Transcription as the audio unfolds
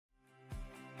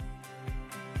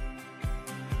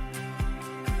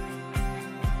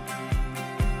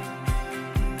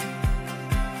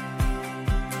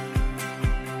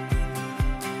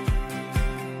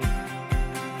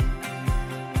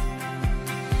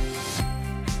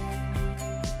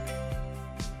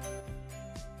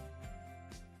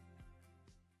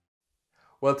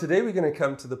Well, today we're going to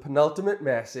come to the penultimate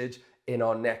message in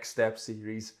our Next Step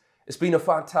series. It's been a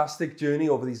fantastic journey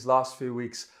over these last few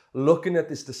weeks, looking at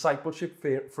this discipleship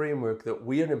framework that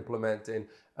we are implementing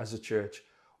as a church.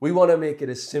 We want to make it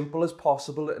as simple as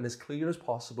possible and as clear as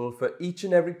possible for each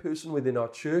and every person within our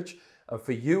church. And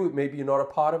for you, maybe you're not a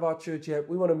part of our church yet,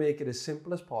 we want to make it as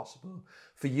simple as possible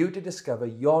for you to discover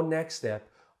your next step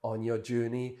on your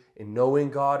journey in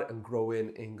knowing God and growing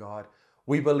in God.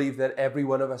 We believe that every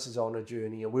one of us is on a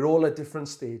journey and we're all at different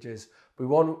stages, but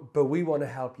we want to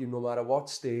help you no matter what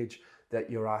stage that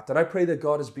you're at. And I pray that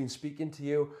God has been speaking to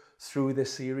you through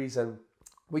this series, and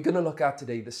we're going to look at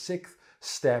today the sixth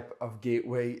step of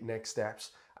Gateway Next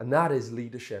Steps, and that is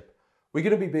leadership. We're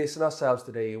going to be basing ourselves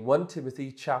today in 1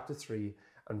 Timothy chapter 3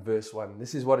 and verse 1.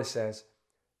 This is what it says.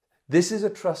 This is a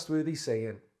trustworthy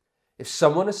saying. If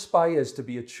someone aspires to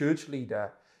be a church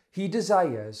leader, he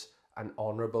desires an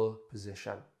honorable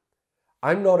position.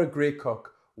 I'm not a great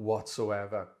cook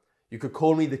whatsoever. You could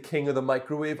call me the king of the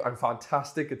microwave. I'm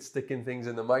fantastic at sticking things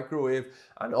in the microwave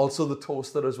and also the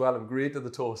toaster as well. I'm great at the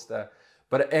toaster.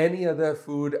 But any other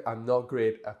food, I'm not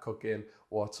great at cooking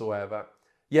whatsoever.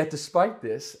 Yet despite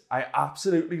this, I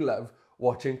absolutely love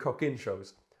watching cooking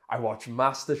shows. I watch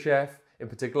MasterChef, in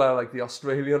particular I like the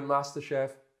Australian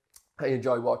MasterChef. I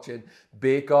enjoy watching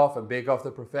Bake Off and Bake Off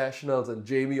the Professionals and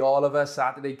Jamie Oliver,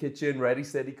 Saturday Kitchen, Ready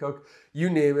Steady Cook,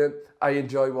 you name it. I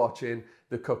enjoy watching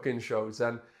the cooking shows.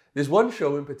 And there's one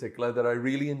show in particular that I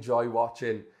really enjoy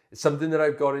watching. It's something that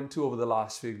I've got into over the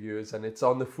last few years, and it's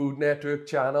on the Food Network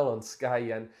channel on Sky,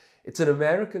 and it's an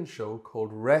American show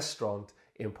called Restaurant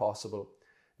Impossible.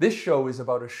 This show is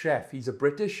about a chef. He's a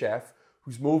British chef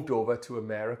who's moved over to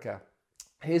America.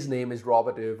 His name is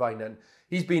Robert Irvine, and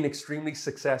he's been extremely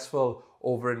successful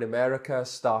over in America,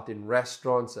 starting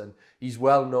restaurants, and he's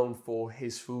well known for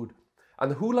his food. And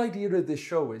the whole idea of this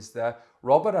show is that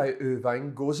Robert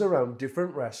Irvine goes around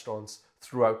different restaurants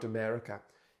throughout America.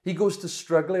 He goes to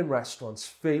struggling restaurants,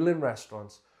 failing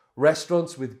restaurants,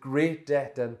 restaurants with great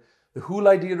debt. And the whole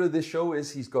idea of this show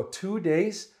is he's got 2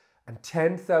 days and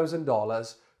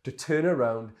 $10,000 to turn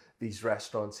around these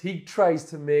restaurants. He tries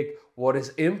to make what is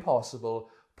impossible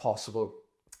possible.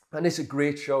 And it's a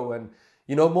great show. And,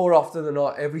 you know, more often than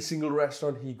not, every single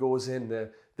restaurant he goes in,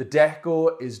 the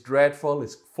decor is dreadful.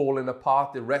 It's falling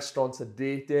apart. The restaurants are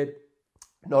dated.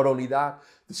 Not only that,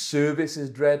 the service is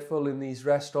dreadful in these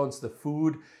restaurants. The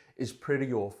food is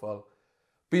pretty awful.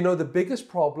 But you know, the biggest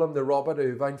problem that Robert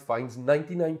Irvine finds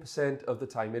 99% of the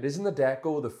time, it isn't the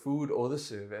decor, the food, or the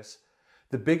service.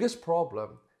 The biggest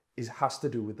problem has to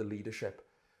do with the leadership.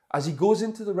 As he goes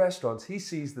into the restaurants, he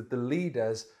sees that the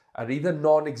leaders are either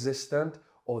non-existent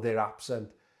or they're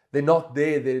absent. They're not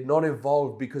there, they're not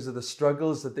involved because of the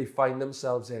struggles that they find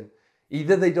themselves in.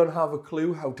 Either they don't have a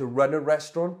clue how to run a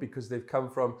restaurant because they've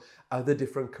come from other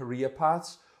different career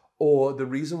paths, or the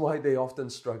reason why they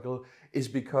often struggle is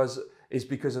because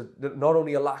of not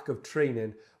only a lack of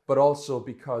training, but also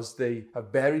because they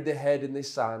have buried their head in the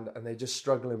sand and they're just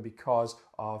struggling because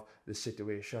of the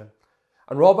situation.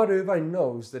 And Robert Irvine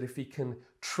knows that if he can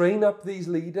train up these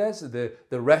leaders, the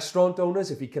restaurant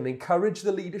owners, if he can encourage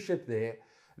the leadership there,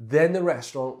 then the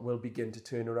restaurant will begin to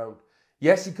turn around.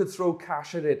 Yes, he could throw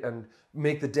cash at it and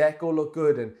make the decor look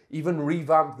good and even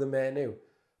revamp the menu.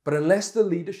 But unless the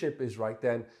leadership is right,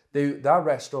 then that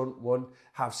restaurant won't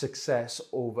have success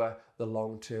over the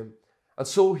long term. And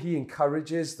so he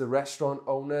encourages the restaurant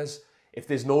owners. If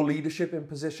there's no leadership in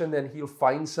position, then he'll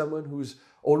find someone who's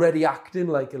already acting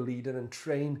like a leader and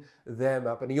train them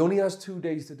up. And he only has 2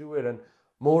 days to do it. And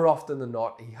more often than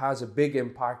not, he has a big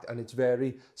impact and it's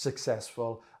very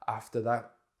successful after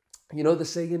that. You know, the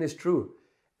saying is true.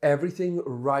 Everything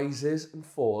rises and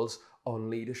falls on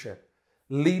leadership.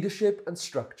 Leadership and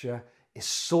structure is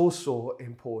so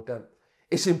important.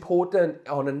 It's important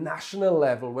on a national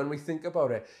level when we think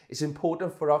about it. It's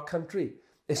important for our country.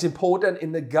 It's important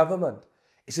in the government.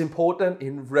 It's important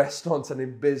in restaurants and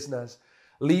in business.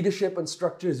 Leadership and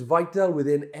structure is vital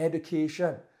within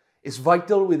education. It's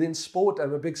vital within sport.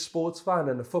 I'm a big sports fan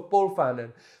and a football fan.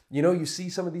 And, you know, you see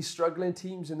some of these struggling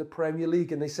teams in the Premier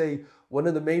League and they say one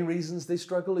of the main reasons they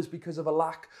struggle is because of a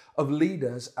lack of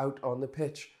leaders out on the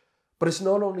pitch. But it's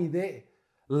not only there.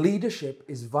 Leadership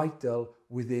is vital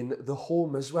within the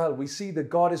home as well. We see that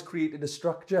God has created a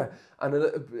structure and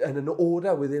an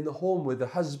order within the home with the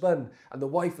husband and the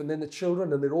wife and then the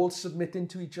children, and they're all submitting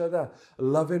to each other,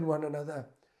 loving one another.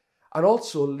 And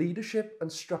also leadership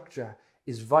and structure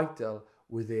is vital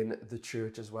within the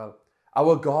church as well.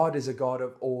 Our God is a God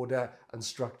of order and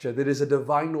structure. There is a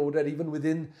divine order even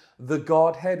within the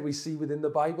Godhead. We see within the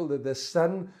Bible that the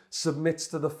Son submits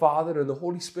to the Father and the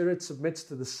Holy Spirit submits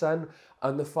to the Son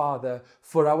and the Father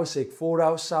for our sake, for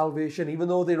our salvation. Even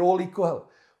though they're all equal,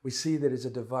 we see there is a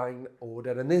divine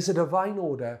order. And there's a divine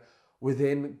order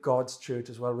within God's church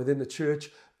as well, within the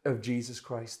church of Jesus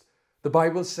Christ. The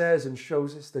Bible says and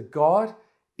shows us that God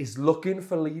is looking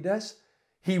for leaders.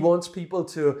 He wants people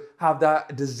to have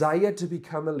that desire to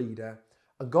become a leader.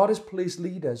 And God has placed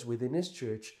leaders within his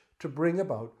church to bring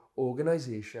about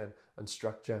organization and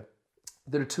structure.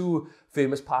 There are two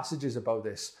famous passages about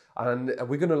this, and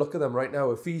we're going to look at them right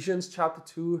now. Ephesians chapter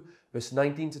 2, verse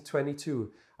 19 to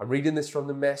 22. I'm reading this from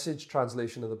the Message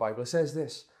translation of the Bible. It says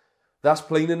this: "That's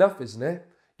plain enough, isn't it?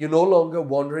 You're no longer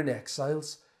wandering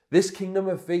exiles. This kingdom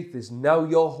of faith is now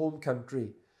your home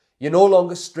country. You're no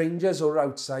longer strangers or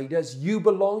outsiders. You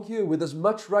belong here with as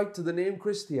much right to the name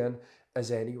Christian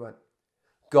as anyone.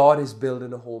 God is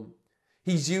building a home.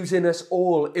 He's using us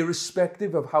all,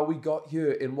 irrespective of how we got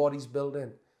here, in what he's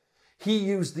building. He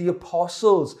used the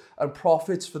apostles and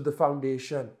prophets for the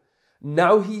foundation.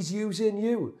 Now he's using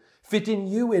you, fitting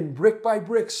you in brick by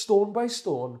brick, stone by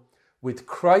stone, with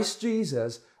Christ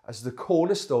Jesus as the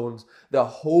cornerstones that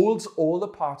holds all the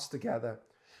parts together.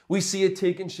 We see it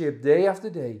taking shape day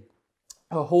after day.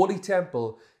 A holy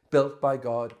temple built by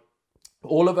God.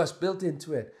 All of us built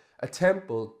into it. A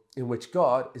temple in which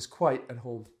God is quite at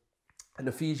home." And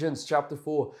Ephesians chapter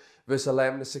 4, verse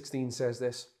 11 to 16 says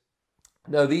this: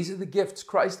 "Now these are the gifts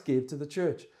Christ gave to the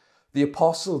church. The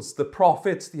apostles, the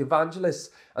prophets, the evangelists,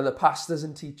 and the pastors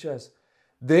and teachers.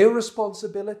 Their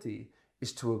responsibility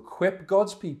is to equip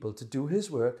God's people to do his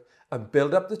work and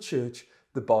build up the church,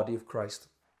 the body of Christ.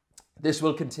 This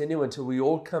will continue until we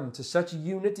all come to such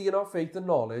unity in our faith and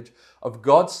knowledge of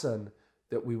God's Son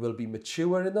that we will be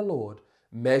mature in the Lord,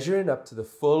 measuring up to the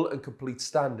full and complete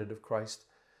standard of Christ.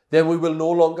 Then we will no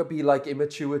longer be like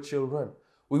immature children.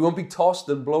 We won't be tossed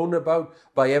and blown about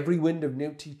by every wind of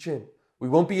new teaching. We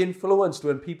won't be influenced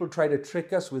when people try to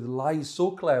trick us with lies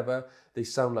so clever they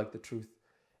sound like the truth.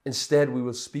 Instead, we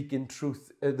will speak in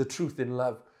truth, the truth in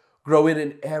love, growing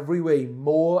in every way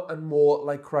more and more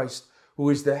like Christ, who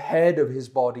is the head of his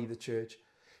body, the church.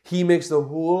 He makes the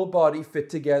whole body fit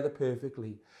together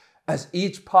perfectly. As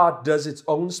each part does its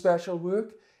own special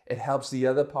work, it helps the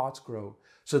other parts grow,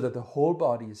 so that the whole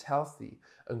body is healthy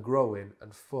and growing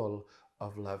and full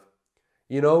of love."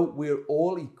 You know, we're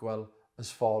all equal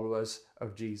as followers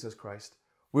of Jesus Christ.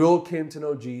 We all came to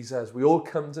know Jesus. We all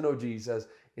come to know Jesus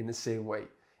in the same way.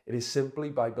 It is simply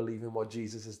by believing what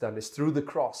Jesus has done. It's through the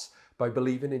cross, by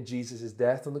believing in Jesus'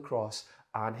 death on the cross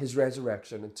and his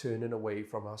resurrection and turning away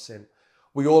from our sin.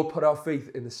 We all put our faith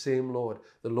in the same Lord,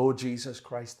 the Lord Jesus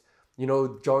Christ. You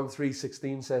know, John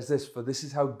 3:16 says this: "For this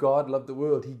is how God loved the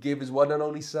world. He gave his one and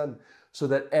only Son, so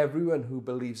that everyone who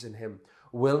believes in him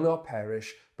will not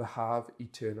perish, but have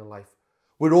eternal life."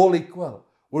 We're all equal.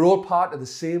 We're all part of the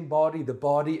same body, the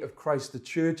body of Christ, the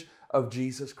church of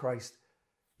Jesus Christ.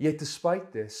 Yet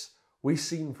despite this, we've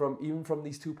seen even from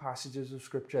these two passages of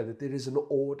scripture that there is an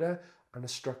order and a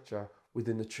structure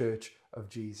within the church of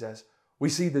Jesus. We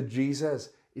see that Jesus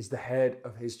is the head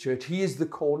of his church. He is the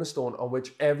cornerstone on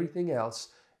which everything else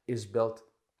is built.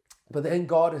 But then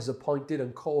God has appointed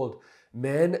and called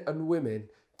men and women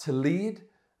to lead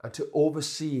and to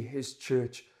oversee his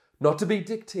church, not to be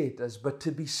dictators, but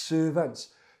to be servants,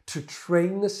 to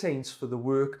train the saints for the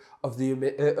work of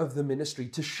the ministry,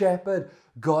 to shepherd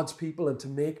God's people and to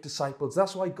make disciples.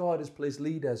 That's why God has placed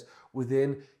leaders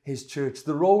within his church.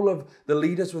 The role of the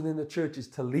leaders within the church is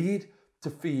to lead, to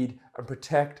feed, and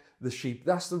protect the sheep.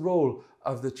 That's the role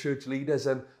of the church leaders.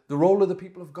 And the role of the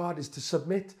people of God is to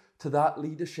submit to that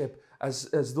leadership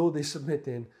as though they're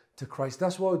submitting to Christ.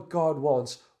 That's what God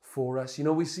wants for us. You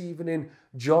know, we see even in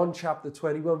John chapter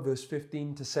 21, verse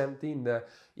 15 to 17, that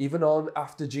even on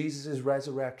after Jesus'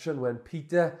 resurrection, when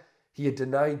Peter, he had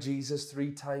denied Jesus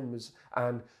 3 times,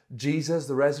 and Jesus,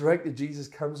 the resurrected Jesus,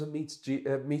 comes and meets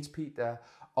Peter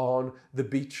on the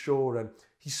beach shore, and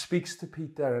he speaks to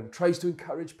Peter and tries to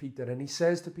encourage Peter, and he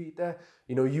says to Peter,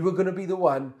 you know, you are going to be the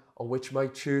one on which my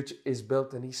church is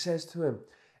built. And he says to him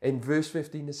in verse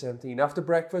 15 to 17, after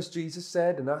breakfast, Jesus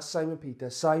said and asked Simon Peter,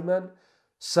 "Simon,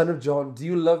 son of John, do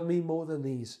you love me more than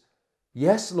these?"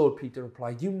 "Yes, Lord," Peter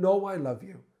replied, "you know I love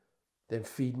you." "Then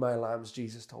feed my lambs,"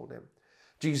 Jesus told him.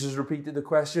 Jesus repeated the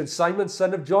question, "Simon,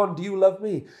 son of John, do you love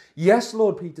me?" "Yes,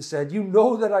 Lord," Peter said, "you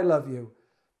know that I love you."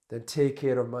 "Then take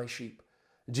care of my sheep."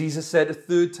 Jesus said a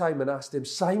 3rd time and asked him,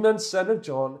 "Simon, son of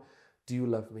John, do you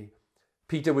love me?"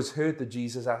 Peter was hurt that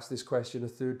Jesus asked this question a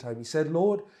 3rd time. He said,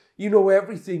 "Lord, you know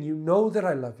everything. You know that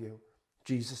I love you."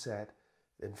 Jesus said,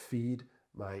 then feed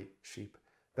my sheep.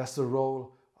 That's the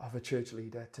role of a church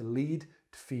leader, to lead,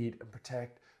 to feed and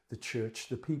protect the church,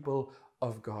 the people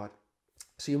of God.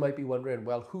 So you might be wondering,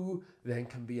 well, who then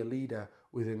can be a leader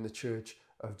within the church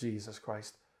of Jesus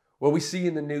Christ? Well, we see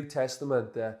in the New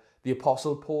Testament the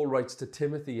Apostle Paul writes to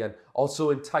Timothy, and also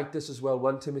in Titus as well,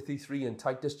 1 Timothy 3 and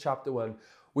Titus chapter 1,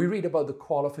 we read about the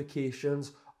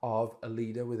qualifications of a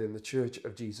leader within the church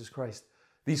of Jesus Christ.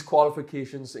 These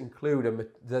qualifications include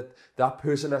that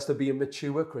person has to be a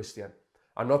mature Christian.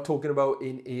 I'm not talking about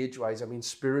in age-wise, I mean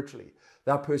spiritually.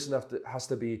 That person has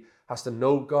to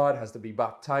know God, has to be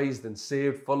baptized and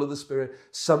saved, full of the Spirit,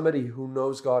 somebody who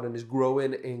knows God and is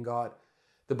growing in God.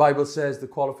 The Bible says the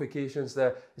qualifications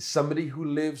there is somebody who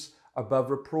lives above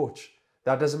reproach.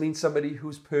 That doesn't mean somebody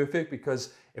who's perfect,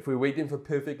 because if we're waiting for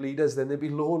perfect leaders, then there'd be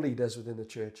low leaders within the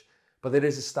church. But there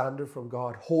is a standard from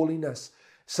God, holiness,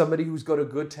 somebody who's got a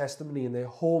good testimony in their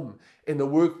home, in the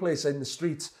workplace, in the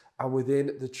streets, and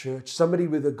within the church, somebody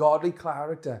with a godly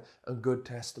character and good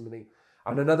testimony.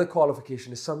 And another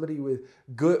qualification is somebody with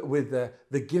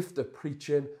the gift of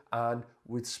preaching and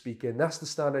with speaking. That's the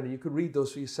standard. And you could read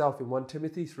those for yourself in 1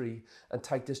 Timothy 3 and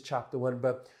Titus chapter 1.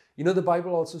 But you know, the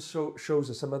Bible also shows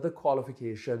us some other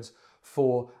qualifications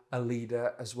for a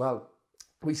leader as well.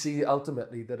 We see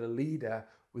ultimately that a leader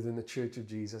within the church of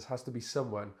Jesus has to be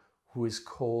someone who is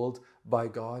called by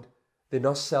God. They're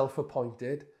not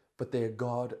self-appointed, but they're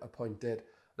God-appointed.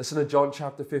 Listen to John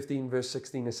chapter 15, verse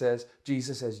 16. It says,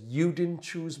 Jesus says, "You didn't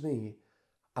choose me,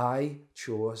 I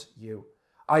chose you.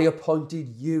 I appointed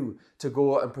you to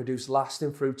go and produce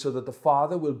lasting fruit so that the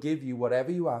Father will give you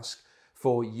whatever you ask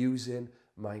for using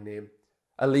my name."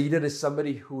 A leader is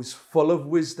somebody who's full of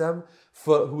wisdom,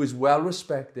 who is well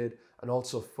respected, and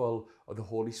also full of the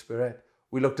Holy Spirit.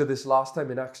 We looked at this last time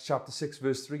in Acts chapter 6,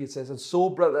 verse 3. It says, "And so,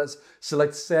 brothers,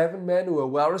 select 7 men who are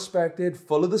well respected,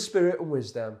 full of the Spirit and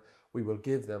wisdom. We will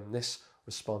give them this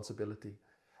responsibility."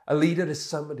 A leader is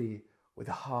somebody with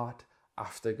a heart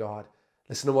after God.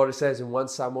 Listen to what it says in 1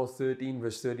 Samuel 13,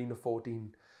 verse 13 to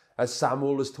 14. As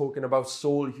Samuel is talking about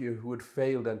Saul here, who had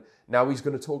failed, and now he's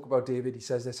going to talk about David, he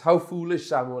says this, "How foolish,"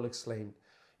 Samuel exclaimed.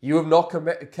 "You have not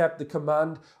kept the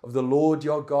command of the Lord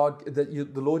your God,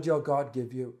 the Lord your God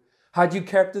give you. Had you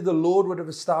kept it, the Lord would have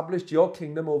established your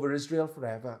kingdom over Israel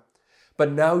forever.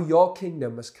 But now your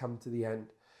kingdom has come to the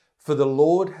end. For the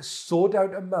Lord has sought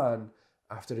out a man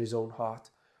after his own heart.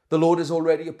 The Lord has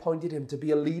already appointed him to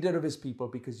be a leader of his people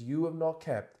because you have not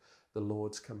kept the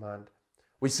Lord's command."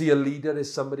 We see a leader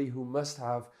as somebody who must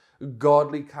have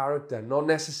godly character, not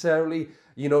necessarily,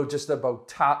 just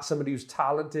about somebody who's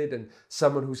talented and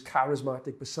someone who's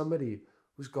charismatic, but somebody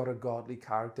who's got a godly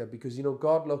character, because,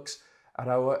 God looks at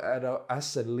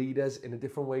us and leaders in a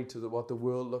different way to what the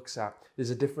world looks at. There's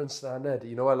a different standard.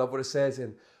 I love what it says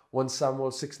in 1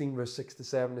 Samuel 16, verse 6 to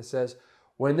 7. It says,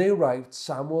 "When they arrived,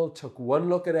 Samuel took one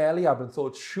look at Eliab and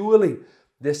thought, 'Surely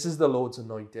this is the Lord's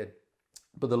anointed.'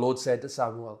 But the Lord said to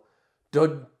Samuel,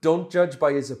 'Don't judge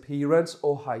by his appearance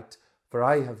or height, for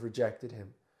I have rejected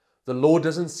him.' The Lord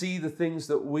doesn't see the things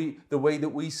the way that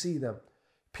we see them.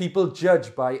 People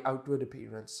judge by outward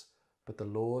appearance, but the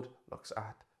Lord looks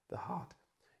at the heart."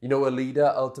 A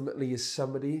leader ultimately is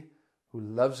somebody who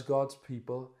loves God's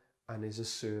people and is a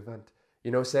servant.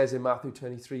 It says in Matthew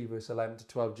 23, verse 11 to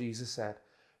 12, Jesus said,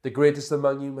 "The greatest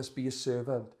among you must be a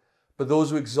servant, but those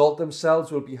who exalt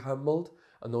themselves will be humbled,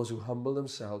 and those who humble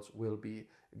themselves will be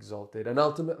exalted." And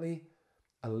ultimately,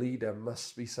 a leader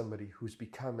must be somebody who's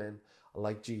becoming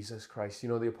like Jesus Christ.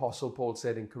 The Apostle Paul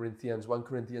said in 1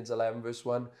 Corinthians 11, verse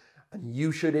 1, "And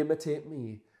you should imitate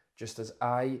me just as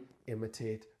I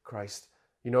imitate Christ."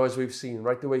 As we've seen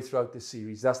right the way throughout this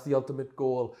series, that's the ultimate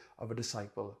goal of a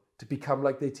disciple, to become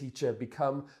like their teacher,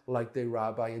 become like their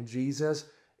rabbi. And Jesus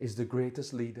is the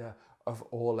greatest leader of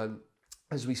all. And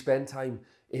as we spend time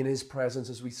in his presence,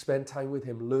 as we spend time with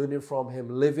him, learning from him,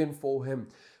 living for him,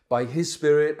 by his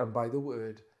Spirit and by the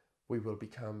word, we will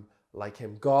become like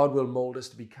him. God will mold us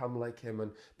to become like him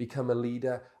and become a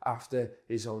leader after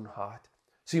his own heart.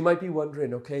 So you might be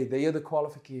wondering, okay, they are the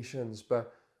qualifications,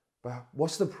 but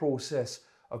what's the process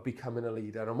of becoming a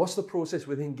leader? And what's the process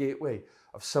within Gateway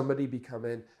of somebody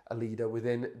becoming a leader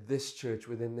within this church,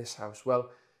 within this house?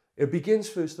 Well, it begins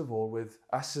first of all with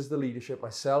us as the leadership,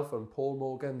 myself and Paul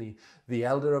Morgan, the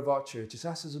elder of our church. It's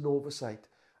us as an oversight,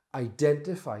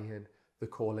 identifying the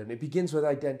calling. It begins with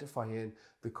identifying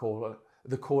the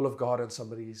call of God on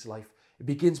somebody's life. It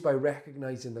begins by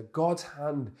recognizing that God's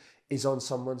hand is on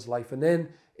someone's life. And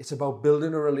then it's about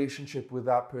building a relationship with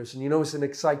that person. It's an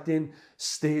exciting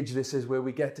stage. This is where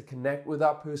we get to connect with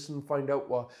that person, find out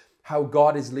how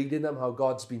God is leading them, how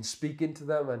God's been speaking to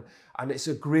them. And it's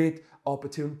a great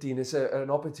opportunity, and it's an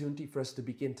opportunity for us to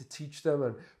begin to teach them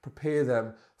and prepare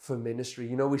them for ministry.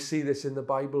 You know, we see this in the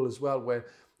Bible as well, where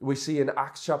we see in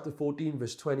Acts chapter 14,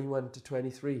 verse 21 to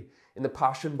 23, in the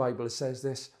Passion Bible, it says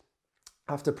this: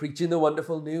 after preaching the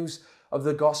wonderful news of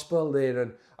the gospel there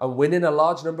and winning a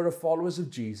large number of followers of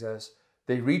Jesus,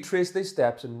 they retraced their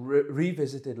steps and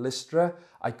revisited Lystra,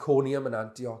 Iconium, and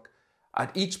Antioch.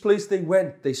 At each place they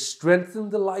went, they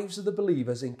strengthened the lives of the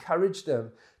believers, encouraged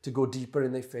them to go deeper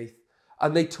in their faith.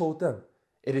 And they taught them,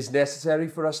 it is necessary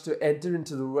for us to enter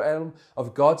into the realm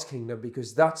of God's kingdom,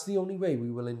 because that's the only way we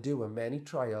will endure many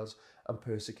trials and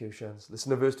persecutions. Listen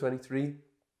to verse 23.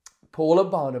 Paul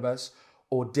and Barnabas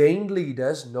ordained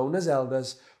leaders, known as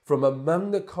elders, from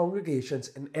among the congregations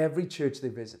in every church they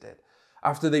visited.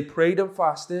 After they prayed and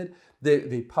fasted,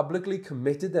 they publicly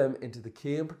committed them into the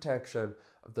care and protection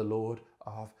of the Lord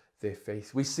of their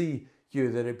faith. We see here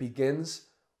that it begins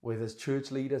with as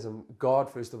church leaders and God,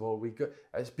 first of all,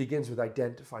 it begins with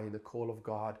identifying the call of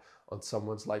God on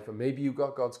someone's life. And maybe you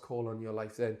got God's call on your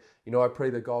life then. You know, I pray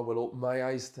that God will open my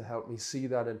eyes to help me see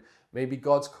that. And maybe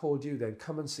God's called you then.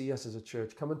 Come and see us as a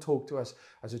church. Come and talk to us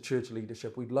as a church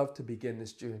leadership. We'd love to begin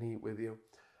this journey with you.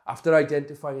 After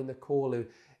identifying the call,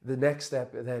 the next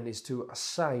step then is to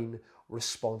assign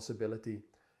responsibility.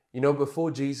 You know,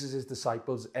 before Jesus'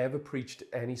 disciples ever preached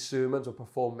any sermons or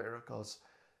performed miracles,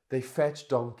 they fetched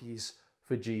donkeys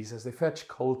for Jesus. They fetched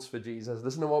colts for Jesus.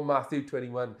 Listen to what Matthew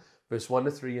 21, verse 1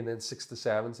 to 3 and then 6 to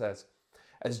 7 says.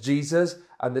 As Jesus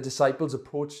and the disciples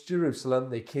approached Jerusalem,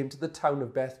 they came to the town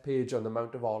of Bethphage on the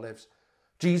Mount of Olives.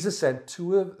 Jesus sent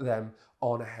two of them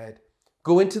on ahead.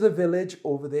 Go into the village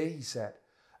over there, he said.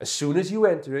 As soon as you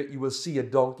enter it, you will see a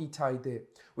donkey tied there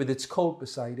with its colt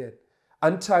beside it.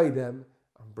 Untie them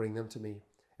and bring them to me.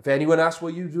 If anyone asks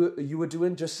what you were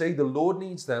doing, just say the Lord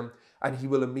needs them, and he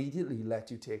will immediately let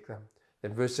you take them.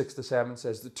 Then verse 6 to 7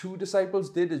 says, the two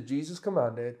disciples did as Jesus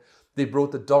commanded. They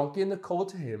brought the donkey and the colt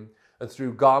to him and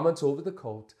threw garments over the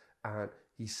colt, and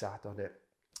he sat on it.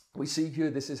 We see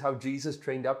here this is how Jesus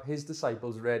trained up his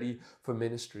disciples ready for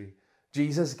ministry.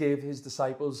 Jesus gave his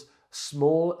disciples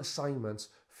small assignments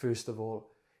first of all.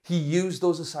 He used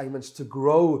those assignments to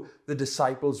grow the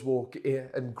disciples' walk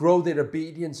and grow their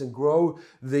obedience and grow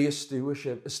their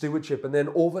stewardship. And then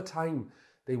over time,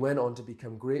 they went on to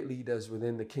become great leaders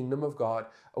within the kingdom of God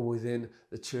or within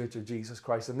the church of Jesus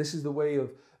Christ. And this is the way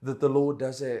that the Lord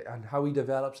does it and how he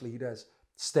develops leaders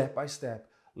step by step,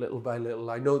 little by little.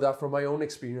 I know that from my own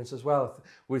experience as well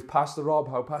with Pastor Rob,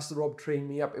 how Pastor Rob trained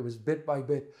me up. It was bit by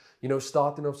bit, you know,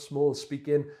 starting off small,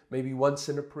 speaking maybe once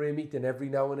in a prayer meeting every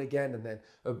now and again, and then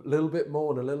a little bit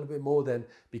more and a little bit more, then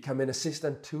becoming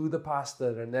assistant to the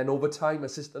pastor, and then over time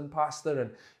assistant pastor,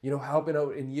 and, you know, helping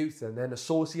out in youth, and then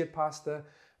associate pastor,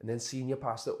 and then senior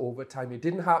pastor over time. It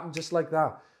didn't happen just like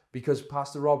that because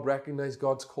Pastor Rob recognized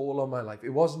God's call on my life. It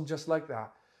wasn't just like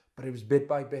that. But it was bit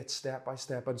by bit, step by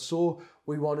step. And so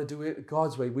we want to do it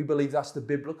God's way. We believe that's the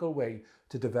biblical way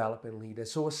to developing leaders.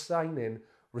 So assigning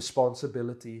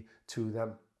responsibility to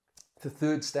them. The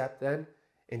third step then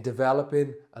in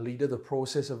developing a leader, the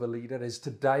process of a leader, is to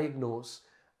diagnose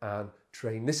and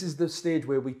train. This is the stage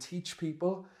where we teach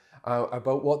people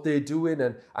about what they're doing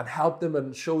and help them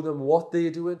and show them what they're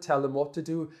doing, tell them what to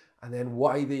do, and then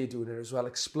why they're doing it as well,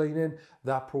 explaining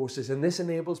that process. And this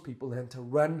enables people then to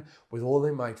run with all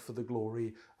they might for the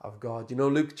glory of God. You know,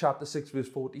 Luke chapter 6, verse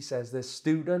 40 says this: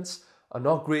 students are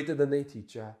not greater than their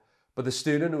teacher, but the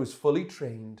student who is fully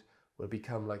trained will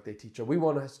become like their teacher. We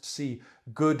want to see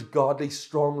good, godly,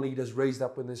 strong leaders raised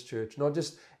up in this church, not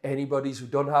just anybody's who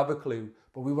don't have a clue,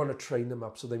 but we want to train them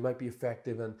up so they might be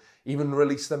effective and even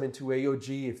release them into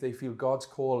AOG if they feel God's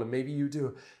call. And maybe you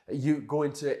go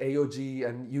into AOG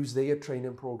and use their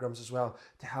training programs as well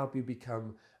to help you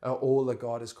become all that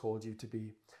God has called you to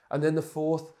be. And then the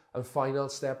fourth and final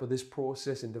step of this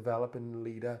process in developing a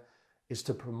leader is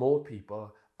to promote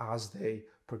people as they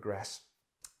progress.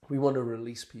 We want to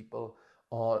release people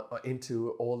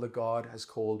into all that God has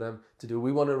called them to do.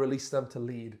 We want to release them to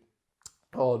lead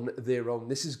on their own.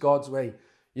 This is God's way.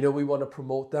 You know, we want to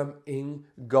promote them in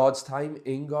God's time,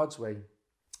 in God's way.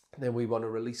 And then we want to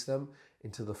release them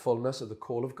into the fullness of the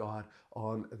call of God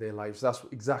on their lives. That's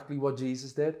exactly what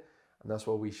Jesus did, and that's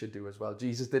what we should do as well.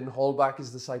 Jesus didn't hold back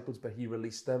his disciples, but he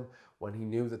released them when he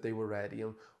knew that they were ready.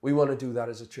 And we want to do that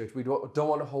as a church. We don't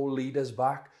want to hold leaders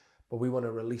back, but we want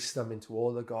to release them into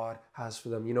all that God has for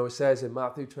them. You know, it says in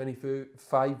Matthew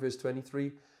 25, verse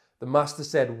 23, the master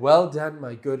said, "Well done,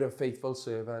 my good and faithful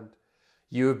servant.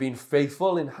 You have been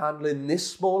faithful in handling this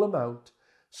small amount,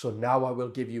 so now I will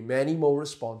give you many more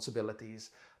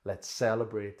responsibilities. Let's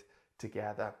celebrate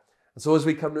together." And so as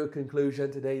we come to a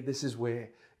conclusion today, this is where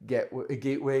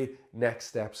Gateway Next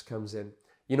Steps comes in.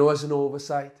 You know, as an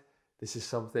oversight, this is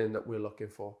something that we're looking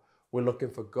for. We're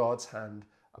looking for God's hand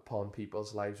upon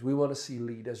people's lives. We want to see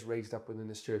leaders raised up within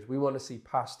this church. We want to see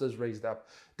pastors raised up,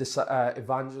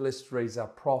 evangelists raised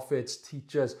up, prophets,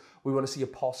 teachers. We want to see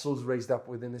apostles raised up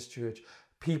within this church.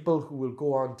 People who will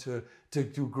go on to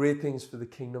do great things for the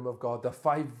kingdom of God, the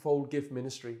fivefold gift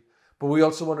ministry. But we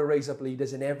also want to raise up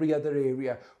leaders in every other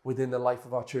area within the life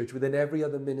of our church, within every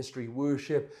other ministry,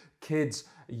 worship, kids,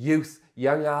 youth,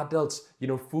 young adults,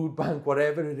 food bank,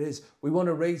 whatever it is. We want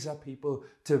to raise up people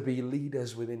to be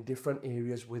leaders within different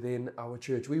areas within our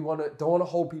church. We don't want to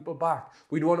hold people back.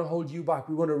 We don't want to hold you back.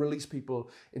 We want to release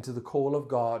people into the call of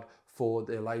God for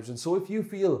their lives. And so if you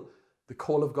feel the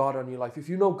call of God on your life, if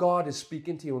you know God is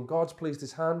speaking to you and God's placed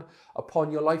his hand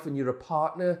upon your life and you're a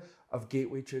partner of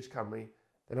Gateway Church Cymru,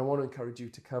 then I want to encourage you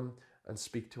to come and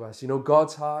speak to us.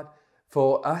 God's heart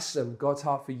for us and God's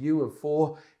heart for you and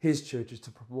for his church is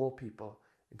to promote people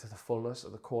into the fullness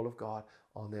of the call of God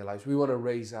on their lives. We want to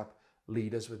raise up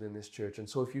leaders within this church. And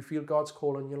so if you feel God's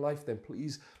call on your life, then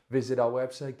please visit our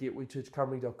website,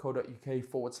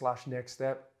 gatewaychurchcymru.co.uk/next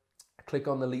step. Click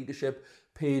on the leadership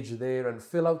page there and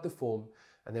fill out the form.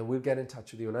 And then we'll get in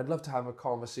touch with you. And I'd love to have a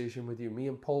conversation with you. Me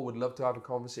and Paul would love to have a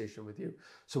conversation with you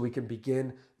so we can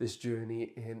begin this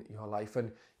journey in your life.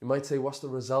 And you might say, what's the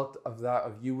result of that,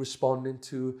 of you responding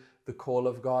to the call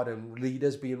of God and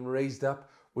leaders being raised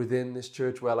up within this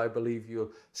church? Well, I believe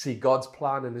you'll see God's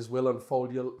plan and his will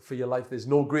unfold for your life. There's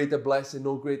no greater blessing,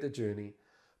 no greater journey.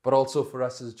 But also for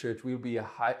us as a church, we'll be a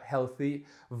healthy,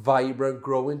 vibrant,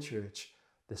 growing church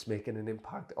that's making an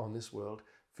impact on this world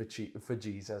for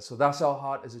Jesus. So that's our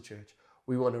heart as a church.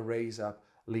 We want to raise up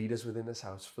leaders within this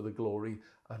house for the glory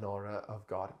and honor of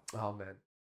God. Amen.